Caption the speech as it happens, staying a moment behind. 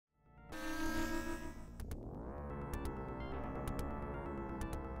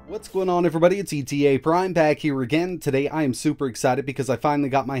What's going on, everybody? It's etaprime back here again. Today I am super excited because I finally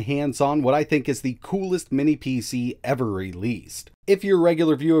got my hands on what I think is the coolest mini PC ever released. If you're a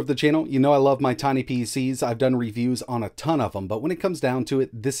regular viewer of the channel, you know I love my tiny PCs. I've done reviews on a ton of them, but when it comes down to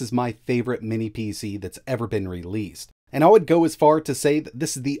it, this is my favorite mini PC that's ever been released. And I would go as far to say that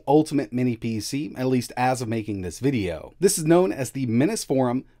this is the ultimate mini PC, at least as of making this video. This is known as the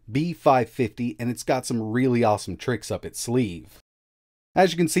Forum B550, and it's got some really awesome tricks up its sleeve.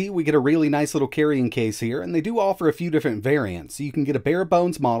 As you can see, we get a really nice little carrying case here, and they do offer a few different variants. You can get a bare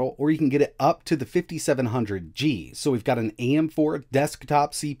bones model, or you can get it up to the 5700G. So we've got an AM4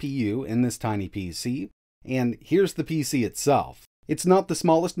 desktop CPU in this tiny PC, and here's the PC itself. It's not the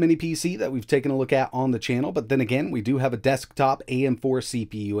smallest mini PC that we've taken a look at on the channel, but then again, we do have a desktop AM4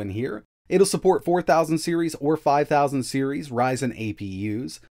 CPU in here. It'll support 4000 series or 5000 series Ryzen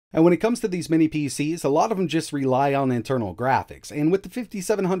APUs. And when it comes to these mini PCs, a lot of them just rely on internal graphics. And with the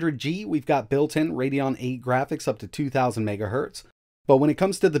 5700G, we've got built-in Radeon 8 graphics up to 2000 MHz. But when it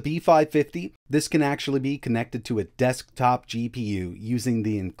comes to the B550, this can actually be connected to a desktop GPU using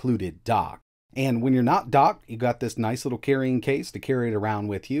the included dock. And when you're not docked, you got this nice little carrying case to carry it around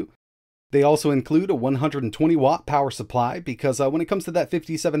with you. They also include a 120 watt power supply because when it comes to that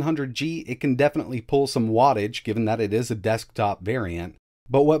 5700G, it can definitely pull some wattage given that it is a desktop variant.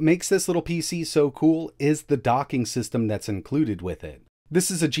 But what makes this little PC so cool is the docking system that's included with it. This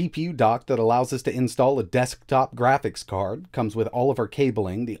is a GPU dock that allows us to install a desktop graphics card, comes with all of our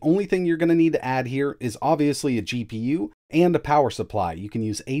cabling. The only thing you're going to need to add here is obviously a GPU and a power supply. You can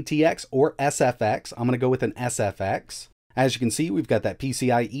use ATX or SFX. I'm going to go with an SFX. As you can see, we've got that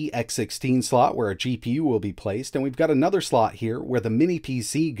PCIe X16 slot where our GPU will be placed, and we've got another slot here where the mini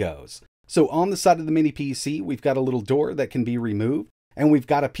PC goes. So on the side of the mini PC, we've got a little door that can be removed. And we've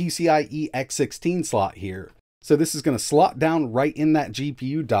got a PCIe X16 slot here. So this is going to slot down right in that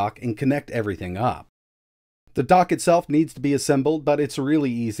GPU dock and connect everything up. The dock itself needs to be assembled, but it's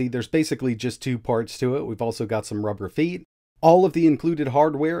really easy. There's basically just two parts to it. We've also got some rubber feet. All of the included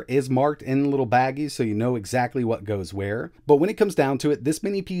hardware is marked in little baggies so you know exactly what goes where. But when it comes down to it, this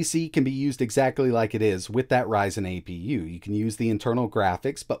mini PC can be used exactly like it is with that Ryzen APU. You can use the internal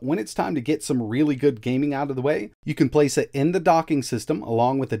graphics, but when it's time to get some really good gaming out of the way, you can place it in the docking system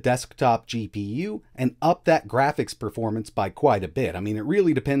along with a desktop GPU and up that graphics performance by quite a bit. I mean, it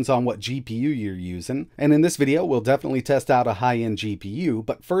really depends on what GPU you're using. And in this video, we'll definitely test out a high-end GPU.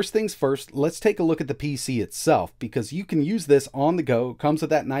 But first things first, let's take a look at the PC itself because you can use this on the go, comes with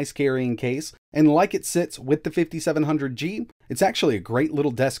that nice carrying case, and like it sits with the 5700G, it's actually a great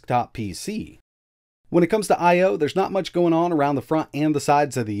little desktop PC. When it comes to I/O, there's not much going on around the front and the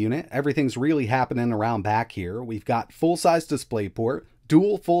sides of the unit. Everything's really happening around back here. We've got full-size DisplayPort,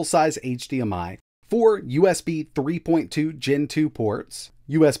 dual full-size HDMI, 4 USB 3.2 Gen 2 ports,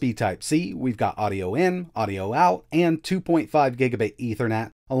 USB Type-C, we've got audio in, audio out, and 2.5 gigabit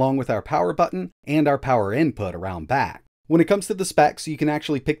Ethernet, along with our power button and our power input around back. When it comes to the specs, you can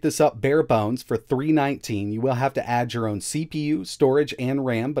actually pick this up bare bones for $319. You will have to add your own CPU, storage, and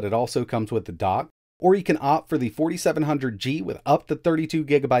RAM, but it also comes with the dock. Or you can opt for the 4700G with up to 32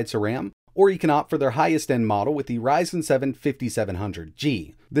 gigabytes of RAM, or you can opt for their highest end model with the Ryzen 7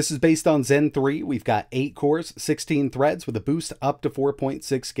 5700G. This is based on Zen 3. We've got 8 cores, 16 threads with a boost up to 4.6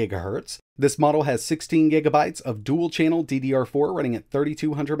 gigahertz. This model has 16 gigabytes of dual channel DDR4 running at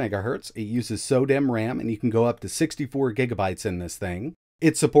 3200 megahertz. It uses SODIMM RAM, and you can go up to 64 gigabytes in this thing.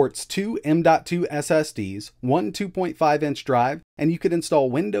 It supports 2 M.2 SSDs, one 2.5-inch drive, and you could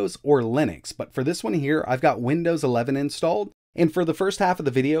install Windows or Linux. But for this one here, I've got Windows 11 installed. And for the first half of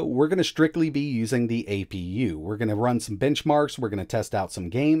the video, we're going to strictly be using the APU. We're going to run some benchmarks, we're going to test out some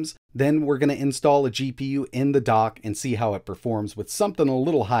games, then we're going to install a GPU in the dock and see how it performs with something a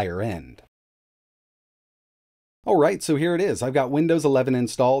little higher end. Alright, so here it is. I've got Windows 11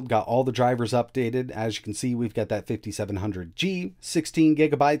 installed, got all the drivers updated. As you can see, we've got that 5700G, 16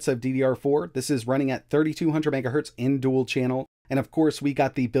 gigabytes of DDR4. This is running at 3200 megahertz in dual channel, and of course we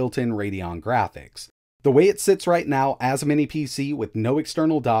got the built-in Radeon graphics. The way it sits right now as a mini PC with no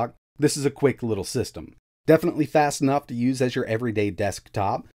external dock, this is a quick little system. Definitely fast enough to use as your everyday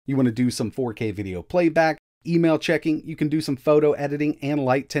desktop. You want to do some 4K video playback, email checking, you can do some photo editing and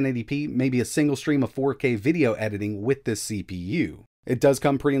light 1080p, maybe a single stream of 4K video editing with this CPU. It does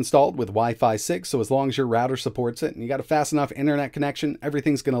come pre-installed with Wi-Fi 6, so as long as your router supports it and you got a fast enough internet connection,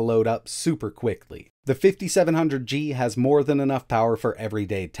 everything's going to load up super quickly. The 5700G has more than enough power for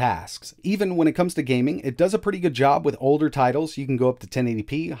everyday tasks. Even when it comes to gaming, it does a pretty good job with older titles. You can go up to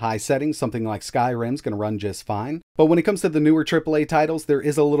 1080p, high settings, something like Skyrim's going to run just fine. But when it comes to the newer AAA titles, there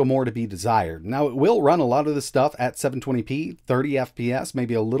is a little more to be desired. Now, it will run a lot of the stuff at 720p, 30 FPS,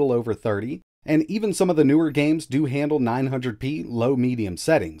 maybe a little over 30. And even some of the newer games do handle 900p low-medium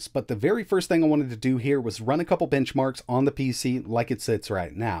settings, but the very first thing I wanted to do here was run a couple benchmarks on the PC like it sits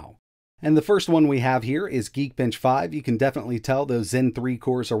right now. And the first one we have here is Geekbench 5. You can definitely tell those Zen 3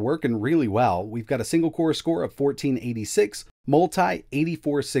 cores are working really well. We've got a single core score of 1486, multi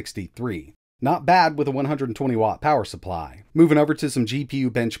 8463. Not bad with a 120 watt power supply. Moving over to some GPU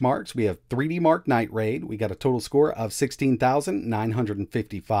benchmarks, we have 3D Mark Night Raid. We got a total score of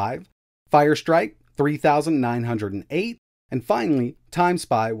 16,955. Firestrike, 3,908, and finally,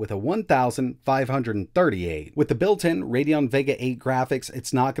 TimeSpy with a 1,538. With the built-in Radeon Vega 8 graphics,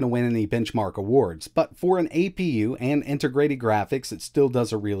 it's not going to win any benchmark awards, but for an APU and integrated graphics, it still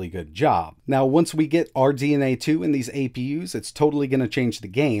does a really good job. Now, once we get RDNA 2 in these APUs, it's totally going to change the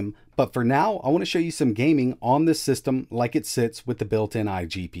game, but for now, I want to show you some gaming on this system like it sits with the built-in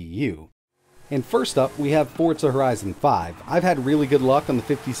iGPU. And first up, we have Forza Horizon 5. I've had really good luck on the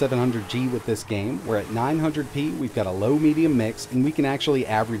 5700G with this game, where at 900p we've got a low-medium mix, and we can actually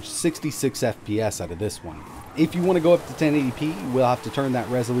average 66 FPS out of this one. If you want to go up to 1080p, you will have to turn that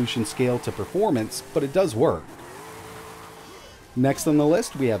resolution scale to performance, but it does work. Next on the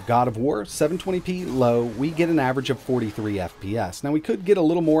list, we have God of War, 720p low, we get an average of 43 FPS. Now we could get a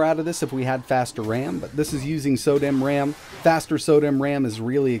little more out of this if we had faster RAM, but this is using SODIMM RAM. Faster SODIMM RAM is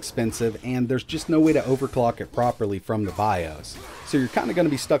really expensive, and there's just no way to overclock it properly from the BIOS. So you're kind of going to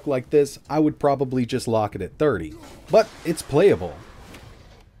be stuck like this. I would probably just lock it at 30, but it's playable.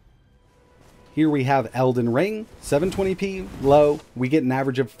 Here we have Elden Ring, 720p, low, we get an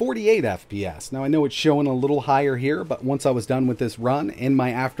average of 48 FPS. Now I know it's showing a little higher here, but once I was done with this run, in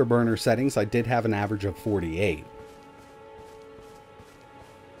my Afterburner settings, I did have an average of 48.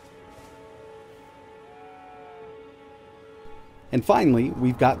 And finally,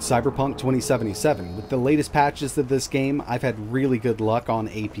 we've got Cyberpunk 2077. With the latest patches of this game, I've had really good luck on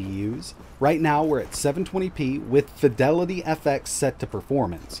APUs. Right now, we're at 720p with Fidelity FX set to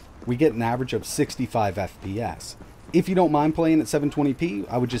performance. We get an average of 65 FPS. If you don't mind playing at 720p,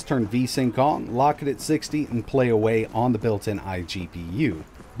 I would just turn VSync on, lock it at 60, and play away on the built-in iGPU.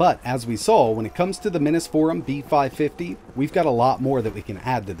 But as we saw, when it comes to the Menace Forum B550, we've got a lot more that we can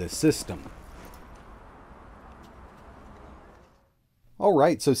add to this system.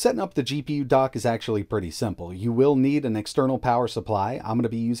 Alright, so setting up the GPU dock is actually pretty simple. You will need an external power supply. I'm going to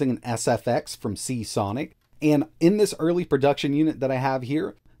be using an SFX from Seasonic. And in this early production unit that I have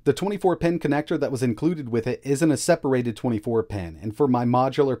here, the 24-pin connector that was included with it isn't a separated 24-pin, and for my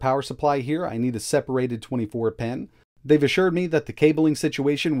modular power supply here, I need a separated 24-pin. They've assured me that the cabling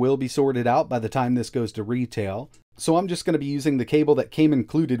situation will be sorted out by the time this goes to retail, so I'm just going to be using the cable that came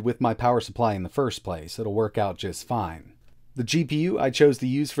included with my power supply in the first place. It'll work out just fine. The GPU I chose to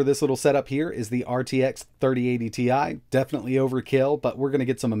use for this little setup here is the RTX 3080 Ti. Definitely overkill, but we're going to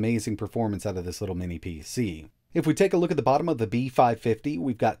get some amazing performance out of this little mini PC. If we take a look at the bottom of the B550,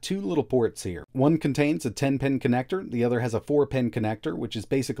 we've got two little ports here. One contains a 10-pin connector, the other has a 4-pin connector, which is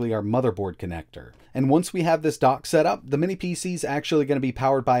basically our motherboard connector. And once we have this dock set up, the mini PC is actually going to be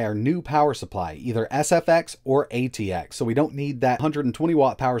powered by our new power supply, either SFX or ATX, so we don't need that 120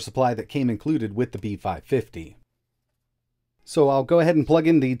 watt power supply that came included with the B550. So I'll go ahead and plug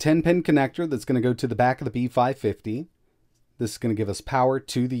in the 10-pin connector that's going to go to the back of the B550. This is going to give us power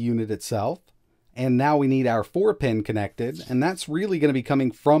to the unit itself. And now we need our 4-pin connected, and that's really going to be coming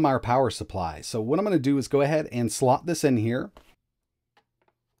from our power supply. So what I'm going to do is go ahead and slot this in here.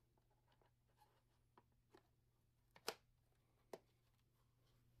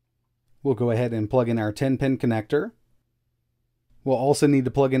 We'll go ahead and plug in our 10-pin connector. We'll also need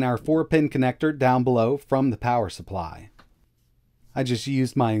to plug in our 4-pin connector down below from the power supply. I just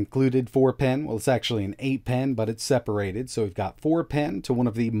used my included 4-pin. Well, it's actually an 8-pin, but it's separated. So we've got 4-pin to one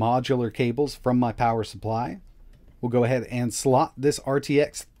of the modular cables from my power supply. We'll go ahead and slot this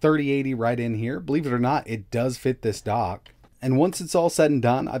RTX 3080 right in here. Believe it or not, it does fit this dock. And once it's all said and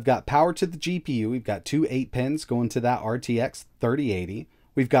done, I've got power to the GPU. We've got two 8-pins going to that RTX 3080.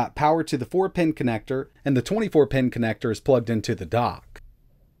 We've got power to the 4-pin connector, and the 24-pin connector is plugged into the dock.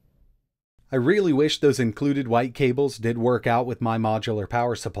 I really wish those included white cables did work out with my modular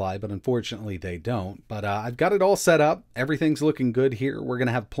power supply, but unfortunately they don't. But I've got it all set up. Everything's looking good here. We're going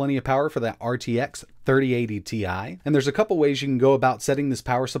to have plenty of power for that RTX 3080 Ti. And there's a couple ways you can go about setting this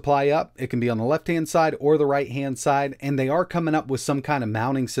power supply up. It can be on the left-hand side or the right-hand side, and they are coming up with some kind of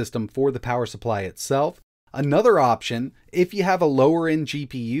mounting system for the power supply itself. Another option, if you have a lower end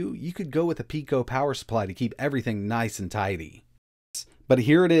GPU, you could go with a Pico power supply to keep everything nice and tidy. But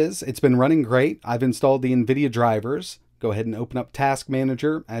here it is. It's been running great. I've installed the NVIDIA drivers. Go ahead and open up Task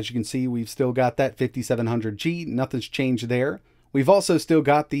Manager. As you can see, we've still got that 5700G. Nothing's changed there. We've also still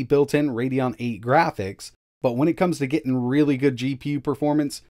got the built-in Radeon 8 graphics. But when it comes to getting really good GPU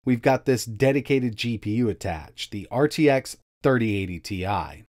performance, we've got this dedicated GPU attached, the RTX 3080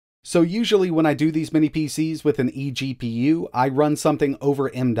 Ti. So usually when I do these mini PCs with an eGPU, I run something over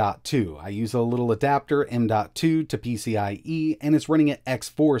M.2. I use a little adapter M.2 to PCIe, and it's running at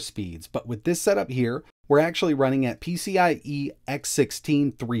X4 speeds. But with this setup here, we're actually running at PCIe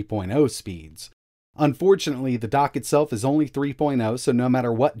X16 3.0 speeds. Unfortunately, the dock itself is only 3.0, so no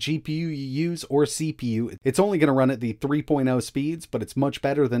matter what GPU you use or CPU, it's only going to run at the 3.0 speeds, but it's much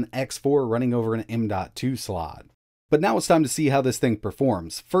better than X4 running over an M.2 slot. But now it's time to see how this thing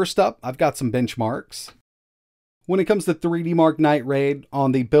performs. First up, I've got some benchmarks. When it comes to 3D Mark Night Raid,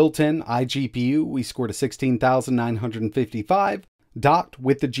 on the built-in iGPU, we scored a 16,955, docked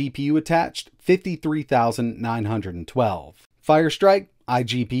with the GPU attached, 53,912. Firestrike,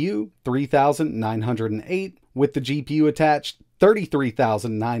 iGPU, 3,908, with the GPU attached,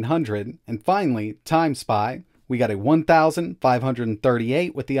 33,900. And finally, TimeSpy, we got a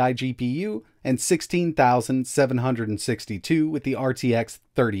 1,538 with the iGPU and 16,762 with the RTX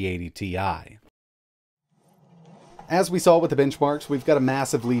 3080 Ti. As we saw with the benchmarks, we've got a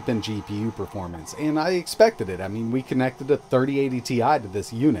massive leap in GPU performance, and I expected it. I mean, we connected a 3080 Ti to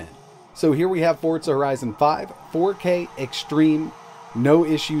this unit. So here we have Forza Horizon 5, 4K Extreme, no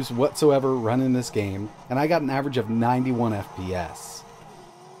issues whatsoever running this game, and I got an average of 91 FPS.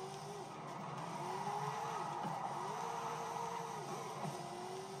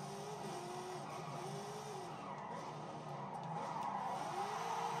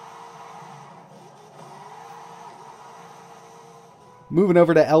 Moving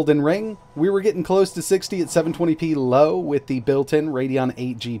over to Elden Ring, we were getting close to 60 at 720p low with the built-in Radeon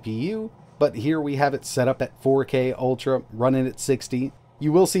 8 GPU, but here we have it set up at 4K Ultra, running at 60.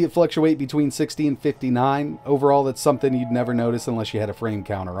 You will see it fluctuate between 60 and 59. Overall, that's something you'd never notice unless you had a frame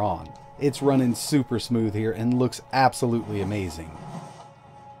counter on. It's running super smooth here and looks absolutely amazing.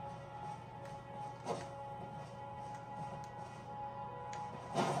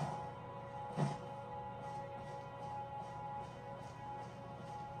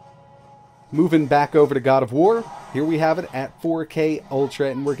 Moving back over to God of War, here we have it at 4K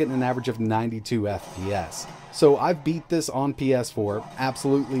Ultra, and we're getting an average of 92 FPS. So I've beat this on PS4,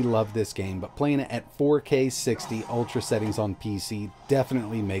 absolutely love this game, but playing it at 4K 60 Ultra settings on PC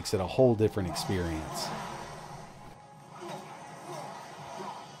definitely makes it a whole different experience.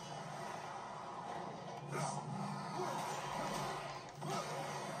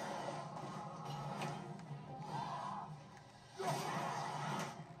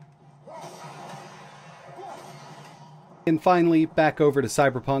 And finally, back over to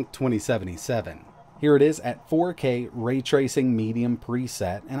Cyberpunk 2077. Here it is at 4K ray tracing medium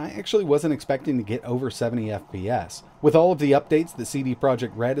preset, and I actually wasn't expecting to get over 70 FPS. With all of the updates that CD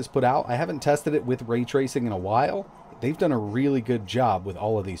Projekt Red has put out, I haven't tested it with ray tracing in a while. They've done a really good job with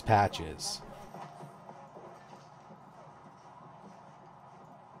all of these patches.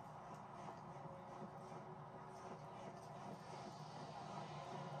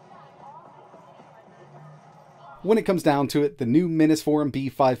 When it comes down to it, the new Minisforum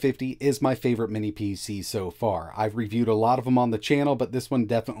B550 is my favorite mini PC so far. I've reviewed a lot of them on the channel, but this one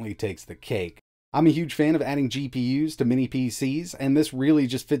definitely takes the cake. I'm a huge fan of adding GPUs to mini PCs, and this really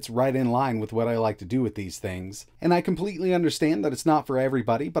just fits right in line with what I like to do with these things. And I completely understand that it's not for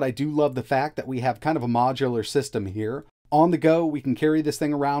everybody, but I do love the fact that we have kind of a modular system here. On the go, we can carry this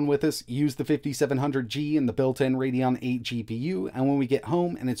thing around with us, use the 5700G and the built-in Radeon 8 GPU, and when we get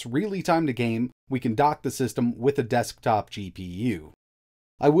home and it's really time to game, we can dock the system with a desktop GPU.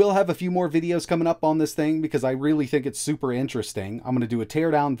 I will have a few more videos coming up on this thing because I really think it's super interesting. I'm going to do a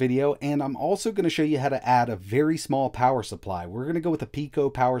teardown video, and I'm also going to show you how to add a very small power supply. We're going to go with a Pico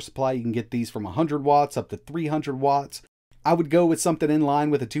power supply. You can get these from 100 watts up to 300 watts. I would go with something in line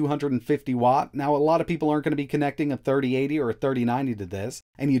with a 250 watt. Now, a lot of people aren't going to be connecting a 3080 or a 3090 to this,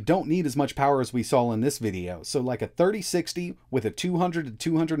 and you don't need as much power as we saw in this video. So like a 3060 with a 200 to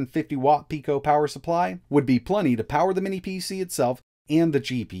 250 watt Pico power supply would be plenty to power the mini PC itself and the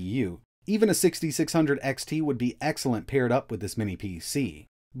GPU. Even a 6600 XT would be excellent paired up with this mini PC.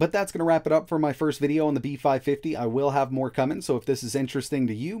 But that's going to wrap it up for my first video on the B550. I will have more coming, so if this is interesting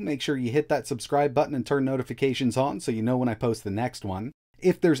to you, make sure you hit that subscribe button and turn notifications on so you know when I post the next one.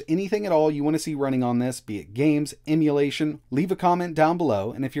 If there's anything at all you want to see running on this, be it games, emulation, leave a comment down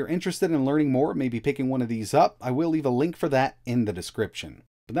below, and if you're interested in learning more, maybe picking one of these up, I will leave a link for that in the description.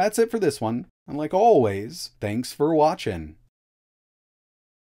 But that's it for this one, and like always, thanks for watching.